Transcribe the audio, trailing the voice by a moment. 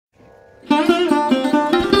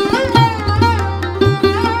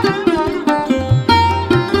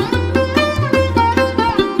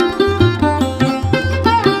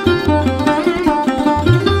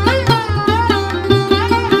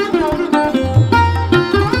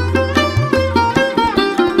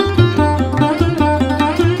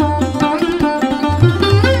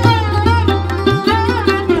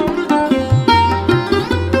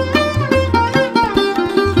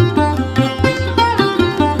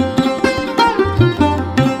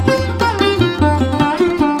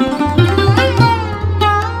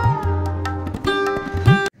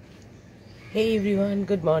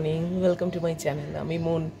Good morning, welcome to my channel. আমি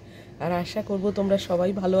মন, আর আশা করব তোমরা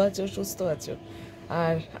সবাই ভালো আছো, সুস্থ আছো।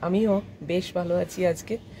 আর আমিও বেশ ভালো আছি।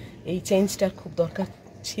 আজকে এই চেঞ্জটার খুব দরকার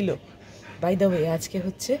ছিল। বাই দ্য ওয়ে, আজকে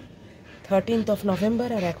হচ্ছে 13th নভেম্বর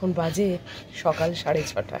আর এখন বাজে সকাল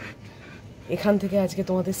 6:30। এখান থেকে আজকে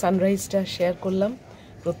তোমাদের সানরাইজটা শেয়ার করলাম।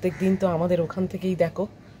 প্রত্যেক দিন তো আমাদের ওখান থেকেই দেখো,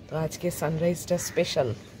 তো আজকে সানরাইজটা স্পেশাল।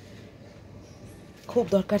 খুব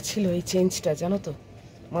দরকার ছিল এই চেঞ্জটা, জানো তো।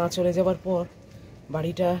 মা চলে যাবার পর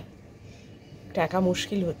বাড়িটা টাকা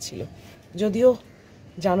মুশকিল হচ্ছিল। যদিও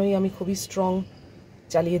জানোই আমি খুবই স্ট্রং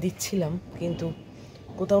চালিয়ে দিচ্ছিলাম, কিন্তু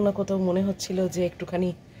কোথাও না কোথাও মনে হচ্ছিল যে একটুখানি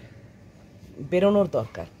বেরোনোর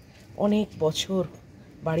দরকার। অনেক বছর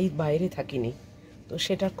বাড়ির বাইরে থাকিনি, তো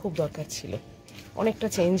সেটার খুব দরকার ছিল। অনেকটা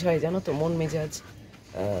চেঞ্জ হয় জানো তো, মন মেজাজ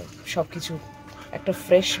সব কিছু একটা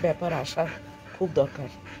ফ্রেশ ব্যাপার আসা খুব দরকার।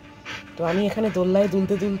 তো আমি এখানে দোল্লায়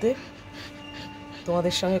দুলতে দুলতে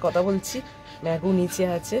তোমাদের সঙ্গে কথা বলছি। ম্যাগু নিচে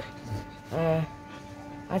আছে।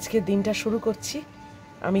 আজকের দিনটা শুরু করছি।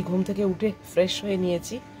 আমি ঘুম থেকে উঠে ফ্রেশ হয়ে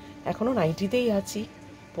নিয়েছি, এখনও নাইটিতেই আছি।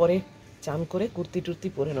 পরে চান করে কুর্তি টুর্তি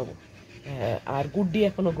পরে নেবো। আর গুড্ডি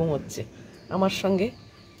এখনও ঘুমোচ্ছে। আমার সঙ্গে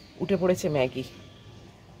উঠে পড়েছে ম্যাগি।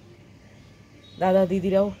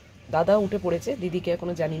 দাদা উঠে পড়েছে, দিদিকে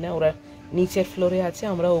এখনও জানি না। ওরা নিচের ফ্লোরে আছে,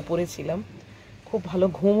 আমরা ওপরে ছিলাম। খুব ভালো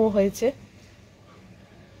ঘুমও হয়েছে,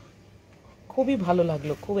 খুবই ভালো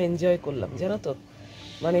লাগলো, খুব এনজয় করলাম জানো তো।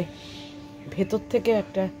 মানে ভেতর থেকে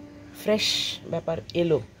একটা ফ্রেশ ব্যাপার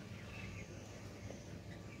এলো।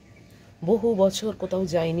 বহু বছর কোথাও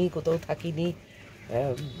যাইনি, কোথাও থাকিনি,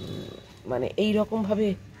 মানে এই রকমভাবে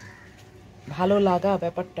ভালো লাগা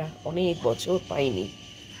ব্যাপারটা অনেক বছর পাইনি।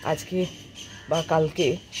 আজকে বা কালকে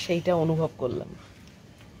সেইটা অনুভব করলাম।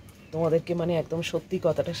 তোমাদেরকে মানে একদম সত্যি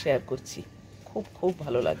কথাটা শেয়ার করছি। খুব খুব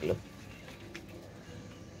ভালো লাগলো।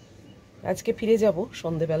 আজকে ফিরে যাব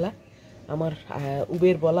সন্ধেবেলা। আমার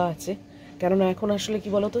উবের বলা আছে, কেননা এখন আসলে কি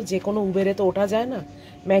বলতো, যে কোনো উবেরে তো ওঠা যায় না।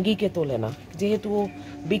 ম্যাগিকে তোলে না, যেহেতু ও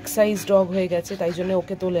বিগ সাইজ ডগ হয়ে গেছে, তাই জন্য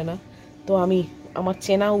ওকে তোলে না। তো আমি আমার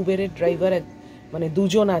চেনা উবেরের ড্রাইভার মানে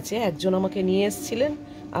দুজন আছে, একজন আমাকে নিয়ে এসেছিলেন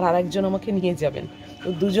আর আরেকজন আমাকে নিয়ে যাবেন। তো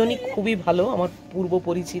দুজনই খুবই ভালো, আমার পূর্ব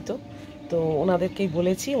পরিচিত। তো ওনাদেরকেই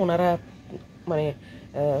বলেছি, ওনারা মানে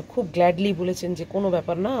খুব গ্ল্যাডলি বলেছেন যে কোনো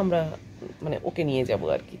ব্যাপার না, আমরা মানে ওকে নিয়ে যাব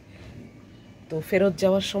আর কি। তো ফেরত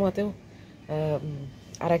যাওয়ার সময়তেও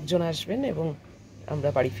আরেকজন আসবেন এবং আমরা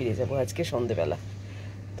বাড়ি ফিরে যাব আজকে সন্ধেবেলা।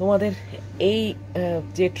 তোমাদের এই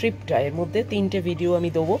যে ট্রিপটা, এর মধ্যে 3টে ভিডিও আমি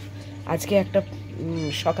দেবো। আজকে একটা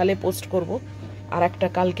সকালে পোস্ট করব, আর একটা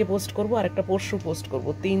কালকে পোস্ট করব, আর একটা পরশু পোস্ট করব।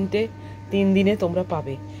 3 দিনে তোমরা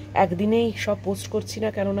পাবে। একদিনেই সব পোস্ট করছি না,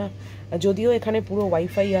 কেননা যদিও এখানে পুরো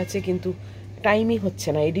ওয়াইফাই আছে, কিন্তু টাইমই হচ্ছে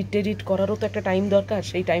না। এডিট করারও তো একটা টাইম দরকার,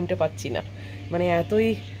 সেই টাইমটা পাচ্ছি না। মানে এতই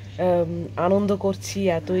আনন্দ করছি,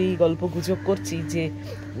 এতই গল্প গুজব করছি যে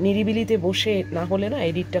নিরিবিলিতে বসে না হলে না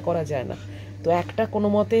এডিটটা করা যায় না। তো একটা কোনো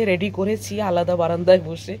মতে রেডি করেছি আলাদা বারান্দায়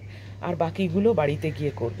বসে, আর বাকিগুলো বাড়িতে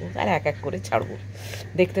গিয়ে করব, আর এক এক করে ছাড়বো।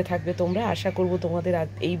 দেখতে থাকবে তোমরা। আশা করব তোমাদের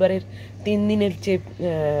এইবারের 3 দিনের যে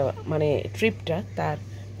মানে ট্রিপটা, তার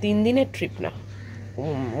 3 দিনের ট্রিপ না,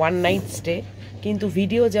 1 নাইট স্টে, কিন্তু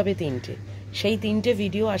ভিডিও যাবে 3টে। সেই 3টে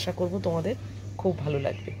ভিডিও আশা করব তোমাদের খুব ভালো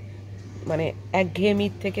লাগবে। মানে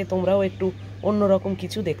একঘেয়েমির থেকে তোমরাও একটু অন্যরকম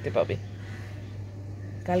কিছু দেখতে পাবে।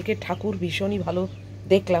 কালকে ঠাকুর ভীষণই ভালো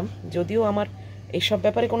দেখলাম, যদিও আমার এসব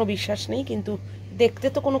ব্যাপারে কোনো বিশ্বাস নেই, কিন্তু দেখতে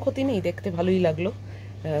তো কোনো ক্ষতি নেই, দেখতে ভালোই লাগলো।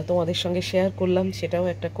 তোমাদের সঙ্গে শেয়ার করলাম, সেটাও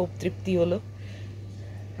একটা খুব তৃপ্তি হলো।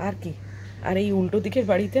 আর কি, আর এই উল্টো দিকের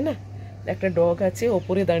বাড়িতে না একটা ডগ আছে,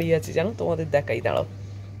 ওপরে দাঁড়িয়ে আছে জানো, তোমাদের দেখাই, দাঁড়াও।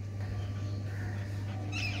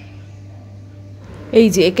 এই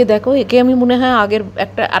যে একে দেখো, একে আমি মনে হয় আগের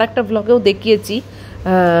আরেকটা ব্লগেও দেখিয়েছি।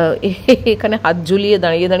 এখানে হাত ঝুলিয়ে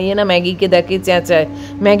দাঁড়িয়ে দাঁড়িয়ে না ম্যাগিকে দেখে, চেঁচায়।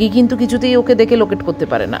 ম্যাগি কিন্তু কিছুতেই ওকে দেখে লোকেট করতে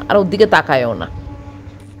পারে না, আর ওর দিকে তাকায়ও না।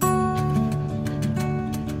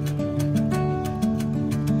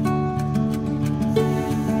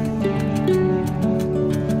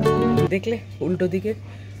 দেখলে উল্টো দিকে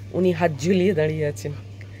উনি হাত ঝুলিয়ে দাঁড়িয়ে আছেন।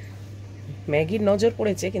 ম্যাগির নজর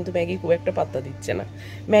পড়েছে, কিন্তু ম্যাগি খুব একটা পাত্তা দিচ্ছে না।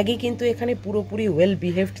 ম্যাগি কিন্তু এখানে পুরোপুরি ওয়েল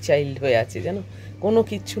বিহেভড চাইল্ড হয়ে আছে জানো, কোনো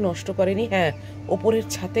কিচ্ছু নষ্ট করেনি। হ্যাঁ, ওপরের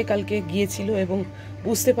ছাদে কালকে গিয়েছিল এবং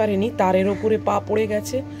বুঝতে পারেনি তারের ওপরে পা পড়ে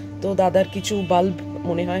গেছে। তো দাদার কিছু বাল্ব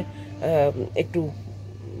মনে হয় একটু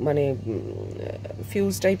মানে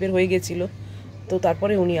ফিউজ টাইপের হয়ে গেছিলো, তো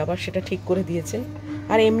তারপরে উনি আবার সেটা ঠিক করে দিয়েছেন।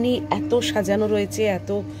 আর এমনি এত সাজানো রয়েছে, এত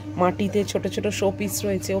মাটিতে ছোট ছোট শো পিস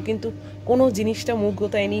রয়েছে, ও কিন্তু কোনো জিনিসটা মুখ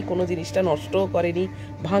গোতায়নি, কোনো জিনিসটা নষ্টও করেনি,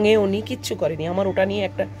 ভাঙেও নি, কিচ্ছু করেনি। আমার ওটা নিয়ে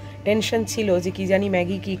একটা টেনশন ছিল যে কি জানি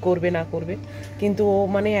ম্যাগি কি করবে না করবে, কিন্তু ও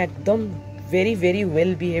মানে একদম very very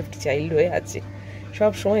well behaved child হয়ে আছে।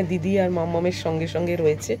 সব সময় দিদি আর মাম্মামের সঙ্গে সঙ্গে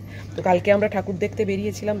রয়েছে। তো কালকে আমরা ঠাকুর দেখতে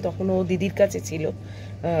বেরিয়েছিলাম, তখন ও দিদির কাছে ছিল,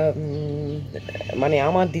 মানে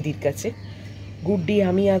আমার দিদির কাছে। গুড্ডি,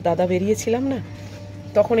 আমি আর দাদা বেরিয়েছিলাম না,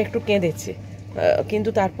 তখন একটু কেঁদেছে, কিন্তু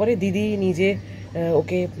তারপরে দিদি নিজে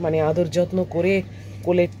ওকে মানে আদর যত্ন করে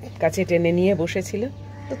কোলের কাছে টেনে নিয়ে বসেছিল,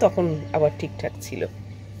 তো তখন আবার ঠিকঠাক ছিল।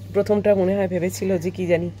 প্রথমটা মনে হয় ভেবেছিল যে কি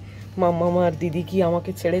জানি মাম্মা আর দিদি কি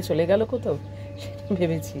আমাকে ছেড়ে চলে গেল কোথাও, সেটা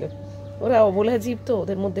ভেবেছিল। ওরা অবলা জীব, তো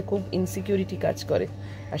ওদের মধ্যে খুব ইনসিকিউরিটি কাজ করে,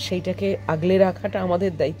 আর সেইটাকে আগলে রাখাটা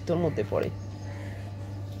আমাদের দায়িত্বর মধ্যে পড়ে।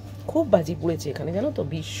 খুব বাজি পুড়েছে এখানে, জানো তো,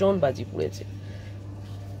 ভীষণ বাজি পুড়েছে,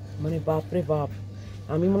 মানে বাপরে বাপ।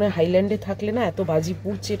 আমি মনে হয় হাইল্যান্ডে থাকলে না এত বাজি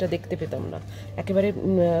পুড়ছে এটা দেখতে পেতাম না। একেবারে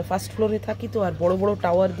ফার্স্ট ফ্লোরে থাকি তো, আর বড় বড়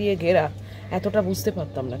টাওয়ার দিয়ে ঘেরা, এতটা বুঝতে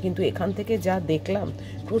পারতাম না। কিন্তু এখান থেকে যা দেখলাম,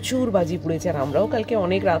 প্রচুর বাজি পুড়েছে। আর আমরাও কালকে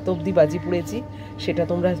অনেক রাত অবধি বাজি পুড়েছি, সেটা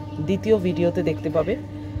তোমরা দ্বিতীয় ভিডিওতে দেখতে পাবে।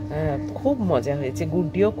 খুব মজা হয়েছে।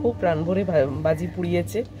 গুড্ডিও খুব প্রাণ ভরে বাজি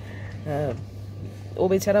পুড়িয়েছে। ও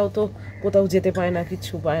বেছাড়াও তো কোথাও যেতে পায় না,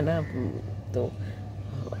 কিচ্ছু পায় না। তো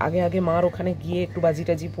আগে আগে মার ওখানে গিয়ে একটু বাজি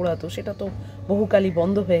টাজি পোড়াতো, সেটা তো বহুকালই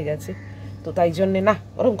বন্ধ হয়ে গেছে। তো তাই জন্যে, না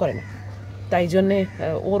ওরম করে না, তাই জন্যে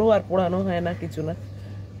ওরও আর পোড়ানো হয় না, কিছু না।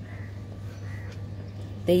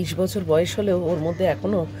 23 বছর বয়স হলেও ওর মধ্যে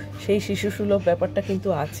এখনও সেই শিশুসুলভ ব্যাপারটা কিন্তু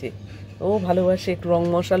আছে। ও ভালোবাসে একটু রং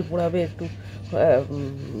মশাল পোড়াবে, একটু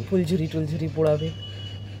ফুলঝুরি টুলঝুরি পোড়াবে।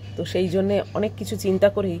 তো সেই জন্যে অনেক কিছু চিন্তা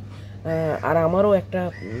করেই, আর আমারও একটা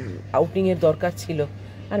আউটিংয়ের দরকার ছিল।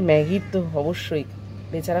 আর ম্যাগির তো অবশ্যই,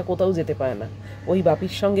 বেচারা কোথাও যেতে পারে না, ওই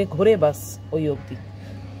বাপির সঙ্গে ঘুরে বাস ওই অবধি।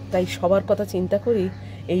 তাই সবার কথা চিন্তা করেই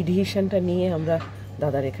এই ডিসিশনটা নিয়ে আমরা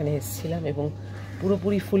দাদার এখানে এসেছিলাম, এবং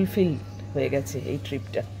পুরোপুরি ফুলফিল হয়ে গেছে এই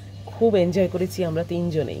ট্রিপটা। খুব এনজয় করেছি আমরা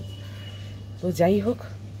তিনজনেই। তো যাই হোক,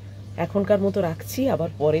 এখনকার মতো রাখছি, আবার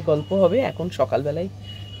পরে গল্প হবে। এখন সকালবেলায়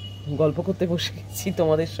গল্প করতে বসে গেছি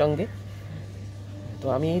তোমাদের সঙ্গে। তো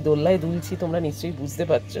আমি এই দোল্লায় দুলছি, তোমরা নিশ্চয়ই বুঝতে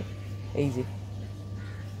পারছো। এই যে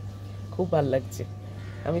খুব ভাল লাগছে,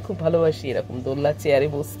 আমি খুব ভালোবাসি এরকম দোল্লা চেয়ারে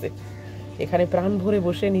বসতে। এখানে প্রাণ ভরে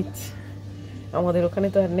বসে নিচ্ছি, আমাদের ওখানে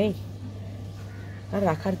তো আর নেই, আর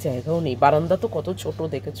রাখার জায়গাও নেই। বারান্দা তো কত ছোট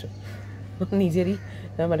দেখেছো, নিজেরই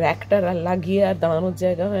মানে একটা লাগিয়ে আর দাঁড়ানোর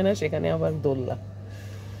জায়গা হয় না, সেখানে আবার দোল্লা।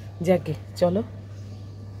 যাকে চলো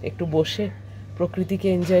একটু বসে প্রকৃতিকে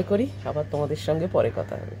এনজয় করি, আবার তোমাদের সঙ্গে পরে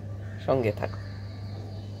কথা হবে, সঙ্গে থাকো।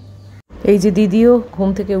 এই যে দিদিও ঘুম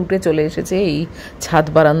থেকে উঠে চলে এসেছে এই ছাদ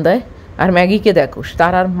বারান্দায়। আর ম্যাগিকে দেখো,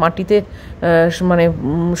 তার আর মাটিতে মানে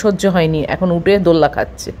সহ্য হয়নি, এখন উঠে দোল্লা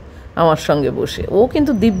খাচ্ছে আমার সঙ্গে বসে। ও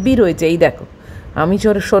কিন্তু দিব্যি রয়েছে, এই দেখো আমি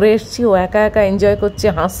সরে এসেছি, ও একা একা এনজয় করছে,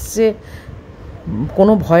 হাসছে,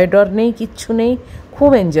 কোনো ভয় ডর নেই, কিচ্ছু নেই, খুব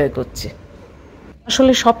এনজয় করছে।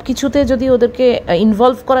 আসলে সব কিছুতে যদি ওদেরকে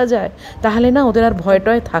ইনভলভ করা যায়, তাহলে না ওদের আর ভয়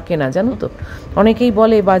টয় থাকে না, জানো তো। অনেকেই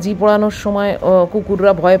বলে বাজি পোড়ানোর সময়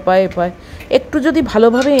কুকুররা ভয় পায়। একটু যদি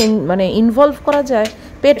ভালোভাবে মানে ইনভলভ করা যায়,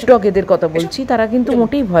 পেট ডগ এদের কথা বলছি, তারা কিন্তু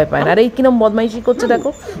মোটেই ভয় পায় না। আর এই কিরম বদমাইশি করছে দেখো,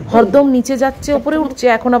 হরদম নিচে যাচ্ছে, ওপরে উঠছে,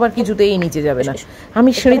 এখন আবার কিছুতেই নিচে যাবে না।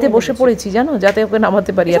 আমি সিঁড়িতে বসে পড়েছি জানো, যাতে ওকে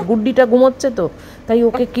নামাতে পারি। আর গুড্ডিটা ঘুমোচ্ছে তো, তাই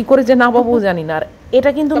ওকে কি করে যে নামাবো জানি না। আর এটা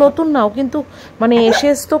কিন্তু নতুন না, ও কিন্তু মানে এসে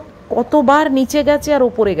তো কতবার নিচে গেছে আর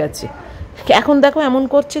ওপরে গেছে, এখন দেখো এমন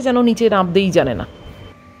করছে যেন নিচে নামতেই জানে না।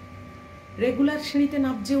 রেগুলার সিঁড়িতে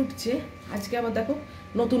নামছে উঠছে, আজকে আবার দেখো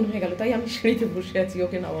নতুন হয়ে গেল, তাই আমি সিঁড়িতে বসে আছি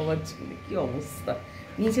ওকে নামাবার জন্য। কি অবস্থা,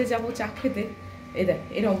 নিচে যাবো চা খেতে, এই দেখ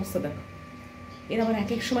এর অবস্থা দেখো। এর আবার এক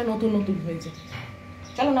এক সময় নতুন নতুন হয়েছে।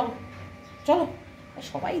 চলো নামো, চলো।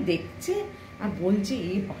 সবাই দেখছে আর বলছে,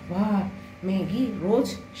 এ বাবা ম্যাগি রোজ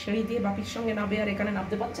সিঁড়ি দিয়ে বাপির সঙ্গে নামবে, আর এখানে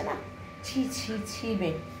নামতে পারছে না। ছি ছি ছি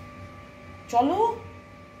বে, চলো,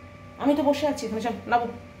 আমি তো বসে আছি এখানে, চল নামো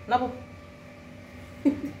নামো।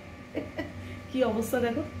 কি অবস্থা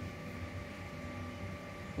দেখো,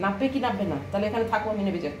 নামবে কি নামবে না, তাহলে এখানে থাকো, আমি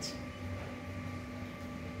নেমে যাচ্ছি।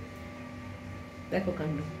 দেখো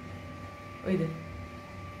কাণ্ড, ওই দেখ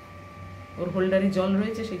ওর হোল্ডারে জল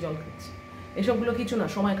রয়েছে, সেই জল খাচ্ছে। এসবগুলো কিছু না,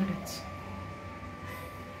 সময় কাটাচ্ছে।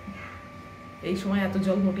 এই সময় এত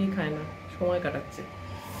জল মোটেই খায় না, সময় কাটাচ্ছে।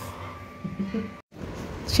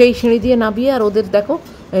 সেই সিঁড়ি দিয়ে নামিয়ে, আর ওদের দেখো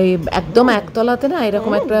এই একদম একতলাতে না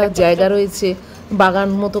এরকম একটা জায়গা রয়েছে, বাগান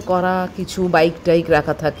মতো করা, কিছু বাইক টাইক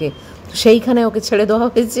রাখা থাকে, সেইখানে ওকে ছেড়ে দেওয়া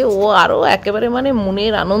হয়েছে। ও আরও একেবারে মানে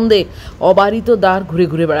মনের আনন্দে অবারিত দ্বার ঘুরে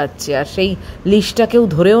ঘুরে বেড়াচ্ছে। আর সেই লিস্টটা কেউ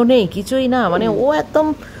ধরেও নেই, কিছুই না, মানে ও একদম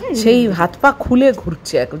সেই হাত পা খুলে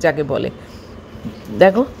ঘুরছে, যাকে বলে।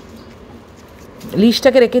 দেখো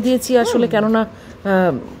লিস্টটাকে রেখে দিয়েছি আসলে, কেননা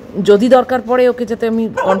যদি দরকার পড়ে ওকে যাতে আমি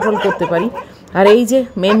কন্ট্রোল করতে পারি। আর এই যে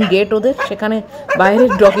মেন গেট ওদের, সেখানে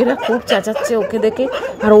বাইরের ডগেরা খুব চেঁচাচ্ছে ওকে দেখে,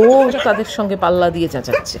 আর ও তাদের সঙ্গে পাল্লা দিয়ে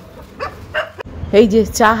চেঁচাচ্ছে। এই যে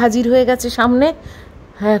চা হাজির হয়ে গেছে সামনে,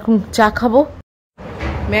 হ্যাঁ এখন চা খাবো।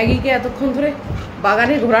 ম্যাগিকে এতক্ষণ ধরে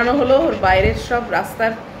বাগানে ঘোরানো হলো, ওর বাইরের সব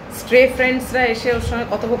রাস্তার স্ট্রে ফ্রেন্ডসরা এসে ওর সঙ্গে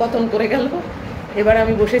কথোপকথন করে গেল। এবার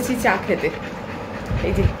আমি বসেছি চা খেতে।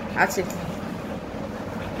 এই যে আছে,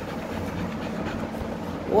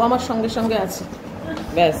 ও আমার সঙ্গে সঙ্গে আছে,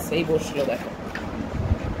 ব্যাস এই বসলো, দেখো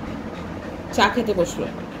চা খেতে বসলো।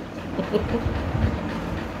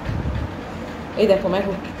 এই দেখো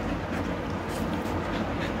ম্যাগু,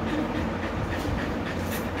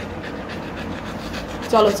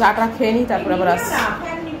 চলো চাটা খেয়ে নিই, তারপর আবার আসছি।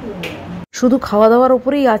 শুধু খাওয়া দাওয়ার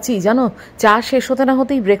উপরেই আছি জানো, চা শেষ হতে না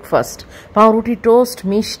হতেই ব্রেকফাস্ট, পাউরুটি, টোস্ট,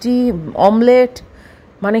 মিষ্টি, অমলেট,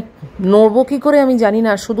 মানে নড়বো কি করে আমি জানি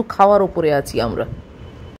না, শুধু খাওয়ার উপরে আছি আমরা।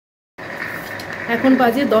 এখন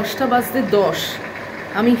বাজে 10টা বাজতে 10।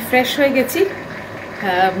 আমি ফ্রেশ হয়ে গেছি,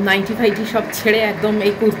 নাইটি ফাইটি সব ছেড়ে একদম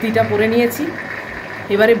এই কুর্তিটা পরে নিয়েছি।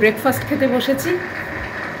 এবারে ব্রেকফাস্ট খেতে বসেছি।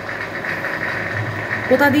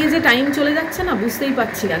 কোথা দিয়ে যে টাইম চলে যাচ্ছে না বুঝতেই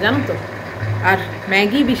পারছি না জানো তো। আর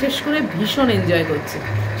ম্যাগি বিশেষ করে ভীষণ এনজয় করছে,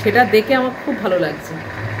 সেটা দেখে আমার খুব ভালো লাগছে।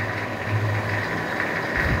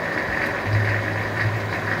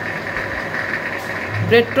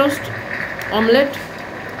 ব্রেড টোস্ট, অমলেট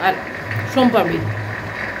আর সোমপাপড়ি,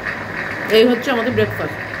 এই হচ্ছে আমাদের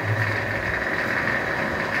ব্রেকফাস্ট।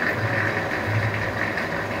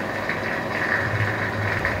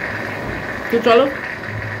 তো চলো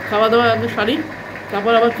খাওয়া দাওয়া একদম সারি,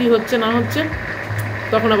 তারপর আবার কি হচ্ছে না হচ্ছে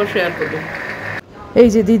তখন আবার শেয়ার করবো। এই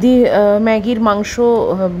যে দিদি ম্যাগির মাংস,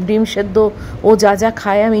 ডিম সেদ্ধ, ও যা যা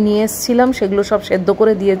খায় আমি নিয়ে এসেছিলাম সেগুলো সব সেদ্ধ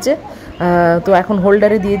করে দিয়েছে। তো এখন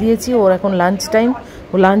হোল্ডারে দিয়ে দিয়েছি, ওর এখন লাঞ্চ টাইম,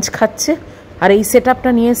 ও লাঞ্চ খাচ্ছে। আর এই সেট আপটা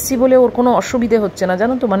নিয়ে এসেছি বলে ওর কোনো অসুবিধে হচ্ছে না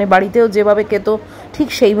জানো তো, মানে বাড়িতেও যেভাবে খেত ঠিক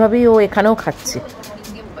সেইভাবেই ও এখানেও খাচ্ছে।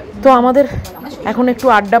 তো আমাদের এখন একটু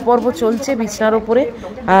আড্ডা পর্ব চলছে বিছানার ওপরে,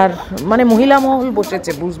 আর মানে মহিলা মহল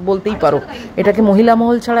বসেছে বলতেই পারো, এটাকে মহিলা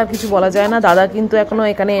মহল ছাড়া আর কিছু বলা যায় না। দাদা কিন্তু এখনো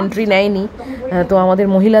এখানে এন্ট্রি নেয়নি, তো আমাদের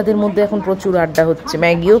মহিলাদের মধ্যে এখন প্রচুর আড্ডা হচ্ছে।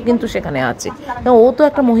 ম্যাগিও কিন্তু সেখানে আছে, ও তো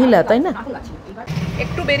একটা মহিলা তাই না।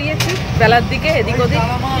 একটু বেরিয়েছি বেলার দিকে এদিক ওদিক,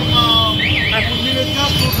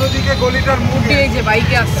 এই যে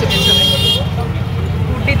বাইকে আসছে পেছনে,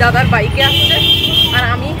 গুড্ডি দাদার বাইকে আসছে, আর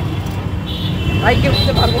আমি বাইকে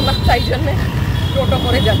উঠতে পারবো না, তাই জন্যে টোটো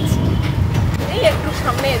করে যাচ্ছি। এই একটু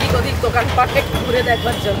সামনে এদিক ওদিক দোকানপাট একটু ঘুরে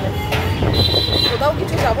দেখবার জন্য, কোথাও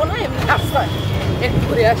কিছু যাবো না, এমনি রাস্তায় একটু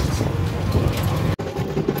ঘুরে আসছি।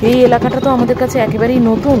 এই এলাকাটা তো আমাদের কাছে একেবারেই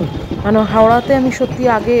নতুন, মানে হাওড়াতে আমি সত্যি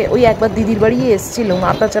আগে ওই একবার দিদির বাড়ি এসেছিলাম,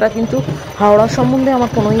 আর তাছাড়া কিন্তু হাওড়া সম্বন্ধে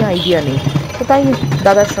আমার কোনোই আইডিয়া নেই। তো তাই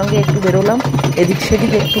দাদার সঙ্গে একটু বেরোলাম, এদিক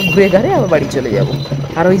সেদিক একটু ঘুরে ঘাড়ে আবার বাড়ি চলে যাব।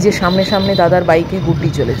 আর ওই যে সামনে সামনে দাদার বাইকে গুড্ডি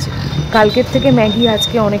চলেছে। কালকের থেকে ম্যাগি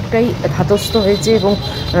আজকে অনেকটাই ধাতস্থ হয়েছে এবং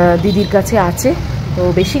দিদির কাছে আছে, তো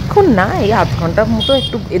বেশিক্ষণ না, এই আধ ঘন্টার মতো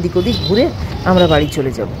একটু এদিক ওদিক ঘুরে আমরা বাড়ি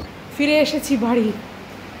চলে যাব। ফিরে এসেছি বাড়ি,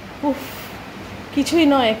 উফ কিছুই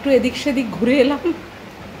নয়, একটু এদিক সেদিক ঘুরে এলাম।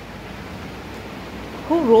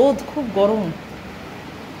 খুব রোদ, খুব গরম,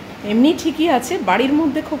 এমনি ঠিকই আছে, বাড়ির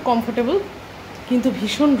মধ্যে খুব কমফোর্টেবল, কিন্তু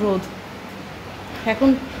ভীষণ রোদ। এখন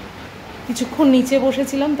কিছুক্ষণ নিচে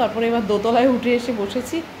বসেছিলাম, তারপরে এবার দোতলায় উঠে এসে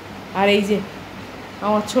বসেছি। আর এই যে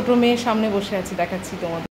আমার ছোট মেয়ে সামনে বসে আছে, দেখাচ্ছি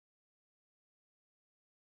তোমাদের।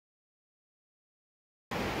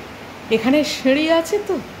 এখানে সিঁড়ি আছে,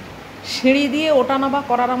 তো সিঁড়ি দিয়ে ওঠানামা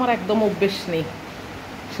করার আমার একদম অভ্যেস নেই।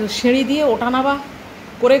 সিঁড়ি দিয়ে ওঠানামা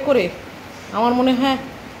করে করে আমার মনে হয়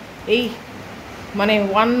এই মানে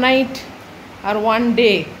 1 নাইট আর 1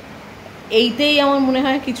 ডে এইতেই আমার মনে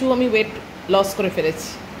হয় কিছু আমি ওয়েট লস করে ফেলেছি।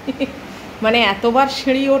 মানে এতবার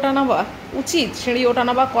সিঁড়ি ওঠানামা উচিত, সিঁড়ি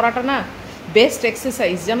ওঠানামা করাটা না বেস্ট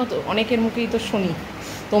এক্সারসাইজ জানো তো, অনেকের মুখেই তো শুনি,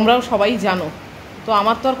 তোমরাও সবাই জানো। তো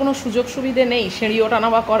আমার তো আর কোনো সুযোগ সুবিধে নেই সিঁড়ি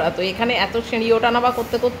ওঠানামা করা, তো এখানে এত সিঁড়ি ওঠানামা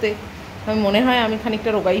করতে করতে আমি মনে হয় আমি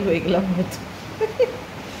খানিকটা রোগাই হয়ে গেলাম হয়তো।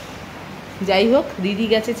 যাই হোক, দিদি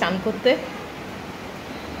গেছে চান করতে,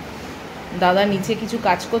 দাদা নিচে কিছু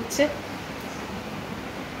কাজ করছে,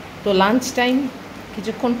 তো লাঞ্চ টাইম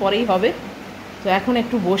কিছুক্ষণ পরেই হবে। তো এখন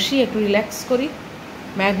একটু বসি, একটু রিল্যাক্স করি।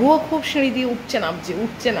 ম্যাগুও খুব সিঁড়ি দিয়ে উঠছে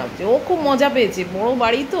নামছে, ও খুব মজা পেয়েছে, বড়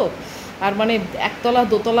বাড়ি তো, আর মানে 1 তলা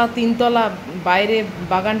 2 তলা 3 তলা, বাইরে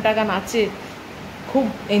বাগান টাগান আছে, খুব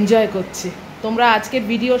এনজয় করছে। তোমরা আজকের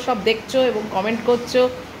ভিডিও সব দেখছো এবং কমেন্ট করছো,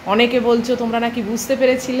 অনেকে বলছো তোমরা নাকি বুঝতে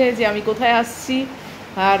পেরেছিলে যে আমি কোথায় আসছি,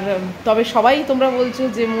 আর তবে সবাই তোমরা বলছো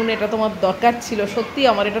যে মুন এটা তোমার দরকার ছিল। সত্যি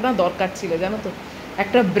আমার এটা না দরকার ছিল জানো তো,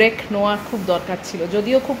 একটা ব্রেক নেওয়া খুব দরকার ছিল,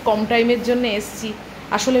 যদিও খুব কম টাইমের জন্য এসছি।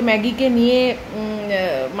 আসলে ম্যাগিকে নিয়ে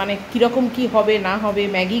মানে কীরকম কি হবে না হবে,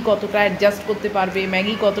 ম্যাগি কতটা অ্যাডজাস্ট করতে পারবে,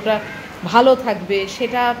 ম্যাগি কতটা ভালো থাকবে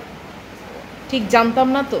সেটা ঠিক জানতাম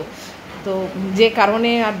না। তো তো যে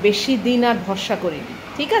কারণে আর বেশি দিন আর ভরসা করিনি।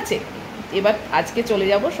 ঠিক আছে, এবার আজকে চলে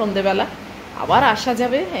যাব সন্ধেবেলা, আবার আসা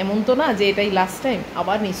যাবে, এমন তো না যে এটাই লাস্ট টাইম,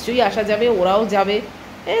 আবার নিশ্চয়ই আসা যাবে, ওরাও যাবে,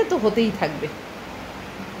 এ তো হতেই থাকবে।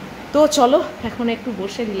 তো চলো এখন একটু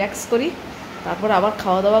বসে রিল্যাক্স করি, তারপর আবার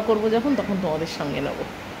খাওয়া দাওয়া করবো যখন, তখন তোমাদের সঙ্গে নেব।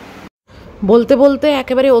 বলতে বলতে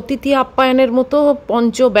একেবারে অতিথি আপ্যায়নের মতো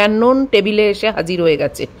পঞ্চব্যঞ্জন টেবিলে এসে হাজির হয়ে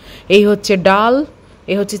গেছে। এই হচ্ছে ডাল,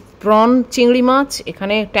 এই হচ্ছে প্রন চিংড়ি মাছ,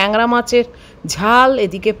 এখানে ট্যাংরা মাছের ঝাল,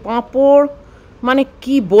 এদিকে পাঁপড়, মানে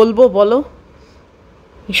কি বলবো বলো,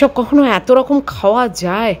 এসব কখনো এত রকম খাওয়া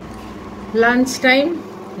যায়? লাঞ্চ টাইম,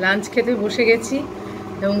 লাঞ্চ খেতে বসে গেছি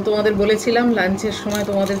এবং তোমাদের বলেছিলাম লাঞ্চের সময়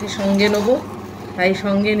তোমাদেরকে সঙ্গে নেব, তাই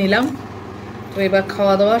সঙ্গে নিলাম। তো এবার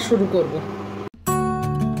খাওয়া দাওয়া শুরু করব।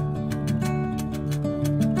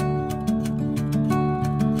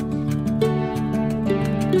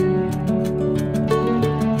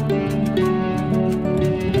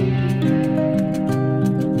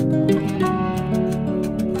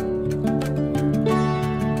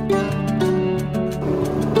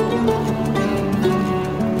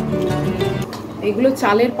 এগুলো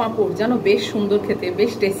চালের পাঁপড়, জানো, বেশ সুন্দর খেতে,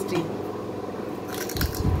 বেশ টেস্টি।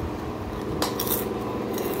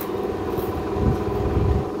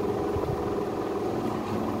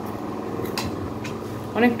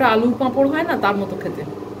 অনেকটা আলু পাঁপড় হয় না, তার মতো খেতে।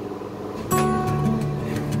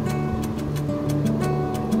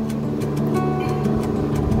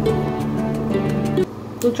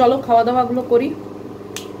 তো চলো খাওয়া দাওয়াগুলো করি,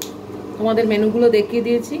 তোমাদের মেনুগুলো দেখিয়ে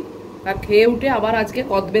দিয়েছি। আর খেয়ে উঠে আবার আজকে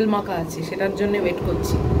কদবেল মাখা আছে, সেটার জন্য ওয়েট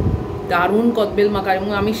করছি। দারুণ কদবেল মাখা, এবং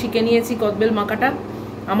আমি শিখে নিয়েছি কদবেল মাখাটা।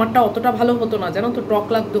 আমারটা অতটা ভালো হতো না, জানো তো, টক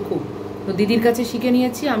লাগতো খুব। তো দিদির কাছে শিখে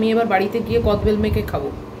নিয়েছি, আমি এবার বাড়িতে গিয়ে কদবেল মেখে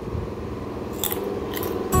খাবো।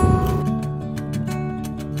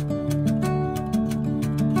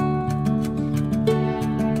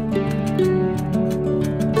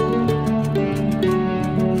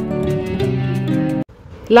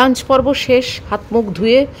 লাঞ্চ পর্ব শেষ, হাত মুখ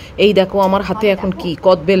ধুয়ে এই দেখো আমার হাতে এখন কি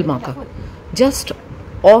কদবেল মাখা, জাস্ট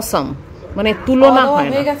অসাম, মানে তুলনা হয়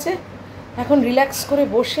না। হয়ে গেছে, এখন রিল্যাক্স করে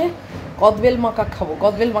বসে কদবেল মাখা খাবো।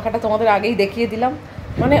 কদবেল মাখাটা তোমাদের আগেই দেখিয়ে দিলাম,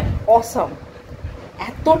 মানে অসাম,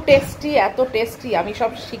 এত টেস্টি, এত টেস্টি। আমি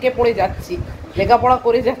সব শিখে পড়ে যাচ্ছি, লেখাপড়া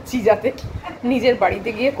করে যাচ্ছি, যাতে নিজের বাড়িতে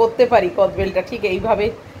গিয়ে করতে পারি কদবেলটা ঠিক এইভাবে,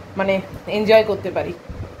 মানে এনজয় করতে পারি।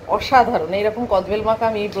 অসাধারণ, এইরকম কদবেল মাখা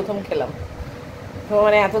আমি এই প্রথম খেলাম। তো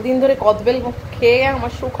মানে এতদিন ধরে কদবেল খেয়ে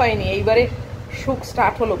আমার সুখ হয়নি, এইবারে সুখ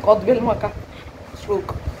স্টার্ট হলো, কদবেল মাখা সুখ।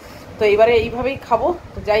 তো এইবারে এইভাবেই খাবো।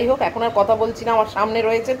 তো যাই হোক, এখন আর কথা বলছি না, আমার সামনে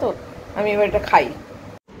রয়েছে, তো আমি এবার এটা খাই।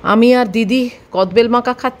 আমি আর দিদি কদবেল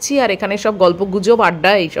মাখা খাচ্ছি, আর এখানে সব গল্প গুজব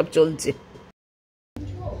আড্ডা এইসব চলছে।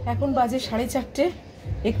 এখন বাজে 4:30,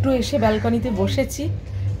 একটু এসে ব্যালকনিতে বসেছি।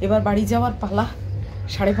 এবার বাড়ি যাওয়ার পালা,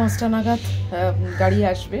 5:30 নাগাদ গাড়ি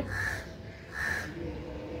আসবে।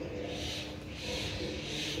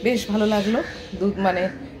 বেশ ভালো লাগলো, মানে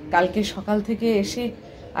কালকে সকাল থেকে এসে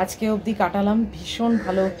আজকে অবধি কাটালাম, ভীষণ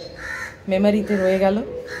ভালো মেমোরিতে রয়ে গেল।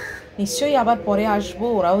 নিশ্চয়ই আবার পরে আসবো,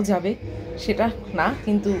 ওরাও যাবে, সেটা না,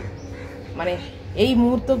 কিন্তু মানে এই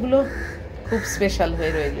মুহূর্তগুলো খুব স্পেশাল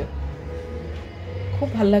হয়ে রইল। খুব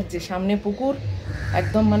ভাল লাগছে, সামনে পুকুর,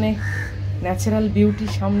 একদম মানে ন্যাচারাল বিউটি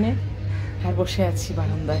সামনে, আর বসে আছি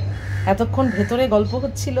বারান্দায়। এতক্ষণ ভেতরে গল্প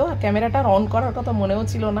হচ্ছিল, আর ক্যামেরাটা অন করার কথা মনেও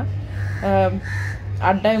ছিল না,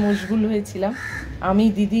 আড্ডায় মশগুল হয়েছিলাম। আমি,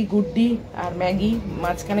 দিদি, গুড্ডি আর ম্যাগি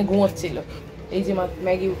মাঝখানে ঘুমোচ্ছিল। এই যে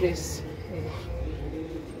ম্যাগি উঠে এসছে,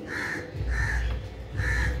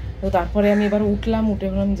 তো তারপরে আমি এবার উঠলাম, উঠে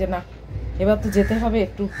বললাম যে না, এবার তো যেতে হবে,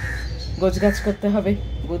 একটু গোছগাছ করতে হবে।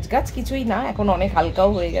 গোছগাছ কিছুই না, এখন অনেক হালকাও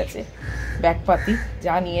হয়ে গেছে, ব্যাগপাতি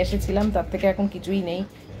যা নিয়ে এসেছিলাম তার থেকে এখন কিছুই নেই।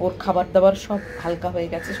 ওর খাবার দাবার সব হালকা হয়ে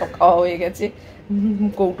গেছে, সব খাওয়া হয়ে গেছে,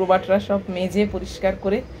 কৌটো বাটরা সব মেজে পরিষ্কার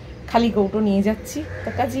করে খালি কৌটো নিয়ে যাচ্ছি,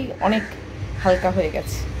 তার কাজেই অনেক হালকা হয়ে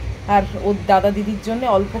গেছে। আর ওর দাদা দিদির জন্য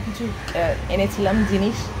অল্প কিছু এনেছিলাম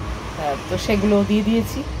জিনিস, তো সেগুলো দিয়ে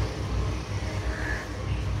দিয়েছি।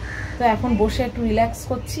 তো এখন বসে একটু রিল্যাক্স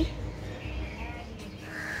করছি,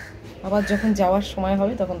 আবার যখন যাওয়ার সময়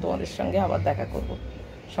হবে তখন তোমাদের সঙ্গে আবার দেখা করব,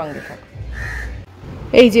 সঙ্গে থাকো।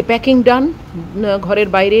 এই যে প্যাকিং ডান, ঘরের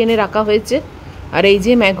বাইরে এনে রাখা হয়েছে, আর এই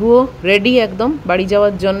যে ম্যাগুও রেডি একদম বাড়ি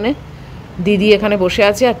যাওয়ার জন্যে। দিদি এখানে বসে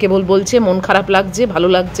আছে আর কেবল বলছে মন খারাপ লাগছে, ভালো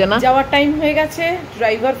লাগছে না। যাওয়ার টাইম হয়ে গেছে,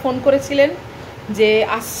 ড্রাইভার ফোন করেছিলেন যে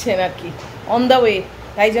আসছেন আর কি, অন দ্য ওয়ে,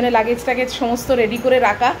 তাই জন্য লাগেজ টাগেজ সমস্ত রেডি করে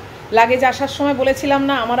রাখা। লাগেজ আসার সময় বলেছিলাম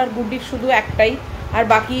না, আমার আর গুড্ডির শুধু একটাই, আর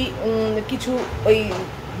বাকি কিছু ওই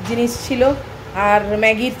জিনিস ছিল আর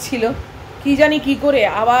ম্যাগির ছিল। কি জানি কি করে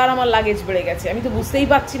আবার আমার লাগেজ বেড়ে গেছে, আমি তো বুঝতেই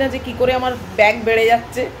পারছি না যে কি করে আমার ব্যাগ বেড়ে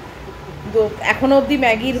যাচ্ছে। তো এখনও অবধি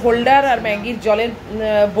ম্যাগির হোল্ডার আর ম্যাগির জলের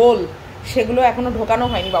বোল সেগুলো এখনও ঢোকানো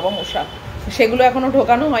হয়নি, বাবা মশা, সেগুলো এখনও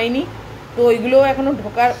ঢোকানো হয়নি। তো ওইগুলো এখনও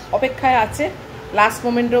ঢোকার অপেক্ষায় আছে লাস্ট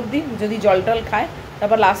মোমেন্ট অবধি, যদি জল টল খায়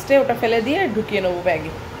তারপর লাস্টে ওটা ফেলে দিয়ে ঢুকিয়ে নেবো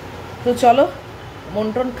ব্যাগে। তো চলো, মন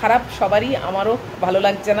টন খারাপ সবারই, আমারও ভালো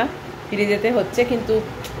লাগছে না, ফিরে যেতে হচ্ছে, কিন্তু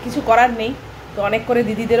কিছু করার নেই। তো অনেক করে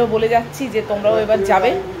দিদিদেরও বলে যাচ্ছি যে তোমরাও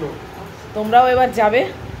এবার যাবে,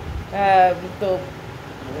 তো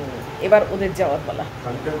এবার ওদের যাওয়ার পালা।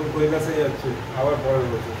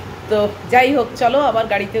 তো যাই হোক, চলো আবার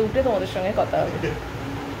গাড়িতে উঠে তোমাদের সঙ্গে কথা হবে।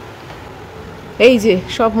 এই যে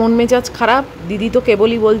সব মন মেজাজ খারাপ, দিদি তো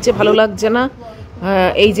কেবলই বলছে ভালো লাগছে না।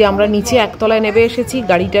 এই যে আমরা নিচে একতলায় নেমে এসেছি,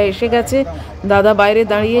 গাড়িটা এসে গেছে, দাদা বাইরে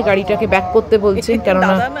দাঁড়িয়ে গাড়িটাকে ব্যাক করতে বলছে,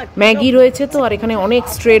 কেননা ম্যাগি রয়েছে তো, আর এখানে অনেক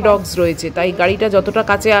স্ট্রে ডগস রয়েছে, তাই গাড়িটা যতটা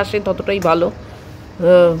কাছে আসে ততটাই ভালো।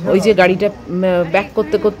 ওই যে গাড়িটা ব্যাক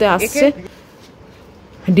করতে করতে আসছে,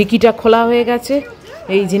 ডিকিটা খোলা হয়ে গেছে,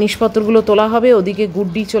 এই জিনিসপত্রগুলো তোলা হবে। ওদিকে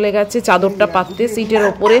গুড্ডি চলে গেছে চাদরটা পাততে সিটের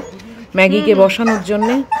ওপরে ম্যাগিকে বসানোর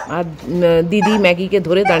জন্যে, আর দিদি ম্যাগিকে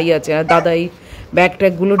ধরে দাঁড়িয়ে আছে, আর দাদা এই ব্যাগ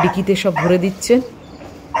ট্যাগগুলো ডিকিতে সব ভরে দিচ্ছে।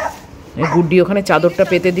 গুড্ডি ওখানে চাদরটা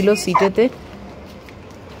পেতে দিল সিটেতে।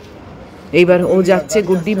 এইবার ও যাচ্ছে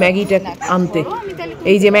গুড্ডি ম্যাগিটা আনতে।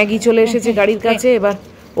 এই যে ম্যাগি চলে এসেছে গাড়ির কাছে, এবার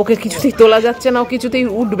ওকে কিছুতেই তোলা যাচ্ছে না, ও কিছুতেই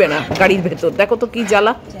উঠবে না গাড়ির ভেতর। দেখো তো কি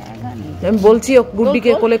জ্বালা, আমি বলছি ও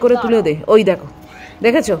গুড্ডিকে কোলে করে তুলে দে। ওই দেখো,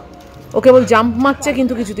 দেখেছো, ও কেবল জাম্প মারছে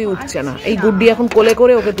কিন্তু কিছুতেই উঠছে না। এই গুড্ডি এখন কোলে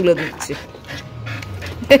করে ওকে তুলে দিচ্ছে।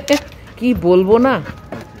 কি বলবো না,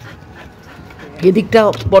 এদিকটা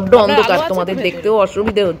বড্ড অন্ধকার, তোমাদের দেখতেও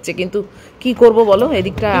অসুবিধে হচ্ছে, কিন্তু কি করব বলো,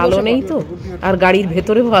 এদিকটা আলো নেই তো, আর গাড়ির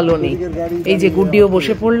ভেতরেও আলো নেই। এই যে গুড্ডিও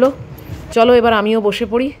বসে পড়লো, চলো এবার আমিও বসে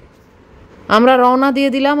পড়ি। আমরা রওনা দিয়ে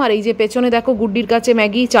দিলাম, আর এই যে পেছনে দেখো গুড্ডির কাছে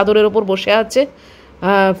ম্যাগি চাদরের ওপর বসে আছে।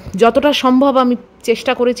 যতটা সম্ভব আমি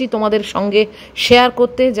চেষ্টা করেছি তোমাদের সঙ্গে শেয়ার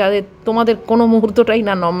করতে, যাতে তোমাদের কোনো মুহূর্তটাই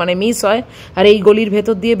না মানে মিস হয়। আর এই গলির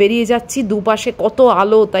ভেতর দিয়ে বেরিয়ে যাচ্ছি, দুপাশে কত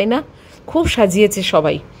আলো, তাই না, খুব সাজিয়েছে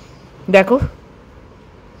সবাই, দেখো।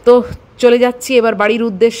 তো চলে যাচ্ছি এবার বাড়ির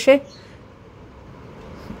উদ্দেশ্যে।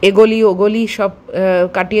 এগলি ওগলি সব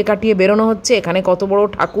কাটিয়ে কাটিয়ে বেরোনো হচ্ছে। এখানে কত বড়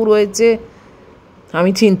ঠাকুর হয়েছে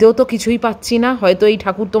আমি চিনতেও তো কিছুই পাচ্ছি না, হয়তো এই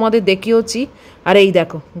ঠাকুর তোমাদের দেখিয়েছি। আর এই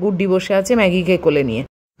দেখো গুড্ডি বসে আছে ম্যাগিকে কোলে নিয়ে,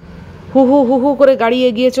 হু হু হু হু করে গাড়ি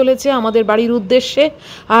এগিয়ে চলেছে আমাদের বাড়ির উদ্দেশ্যে,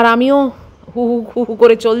 আর আমিও হু হু হু হু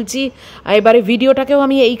করে চলছি। এবারে ভিডিওটাকেও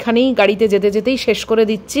আমি এইখানেই গাড়িতে যেতে যেতেই শেষ করে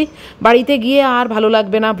দিচ্ছি, বাড়িতে গিয়ে আর ভালো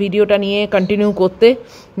লাগবে না ভিডিওটা নিয়ে কন্টিনিউ করতে।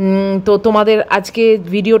 তো তোমাদের আজকে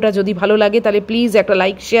ভিডিওটা যদি ভালো লাগে তাহলে প্লিজ একটা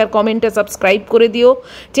লাইক শেয়ার কমেন্টে সাবস্ক্রাইব করে দিও।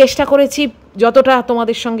 চেষ্টা করেছি যতটা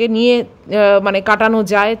তোমাদের সঙ্গে নিয়ে মানে কাটানো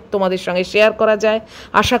যায়, তোমাদের সঙ্গে শেয়ার করা যায়।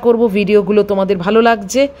 আশা করব ভিডিওগুলো তোমাদের ভালো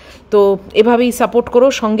লাগছে। তো এভাবেই সাপোর্ট করো,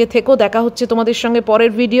 সঙ্গে থেকো। দেখা হচ্ছে তোমাদের সঙ্গে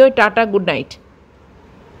পরের ভিডিও। Tata, good night.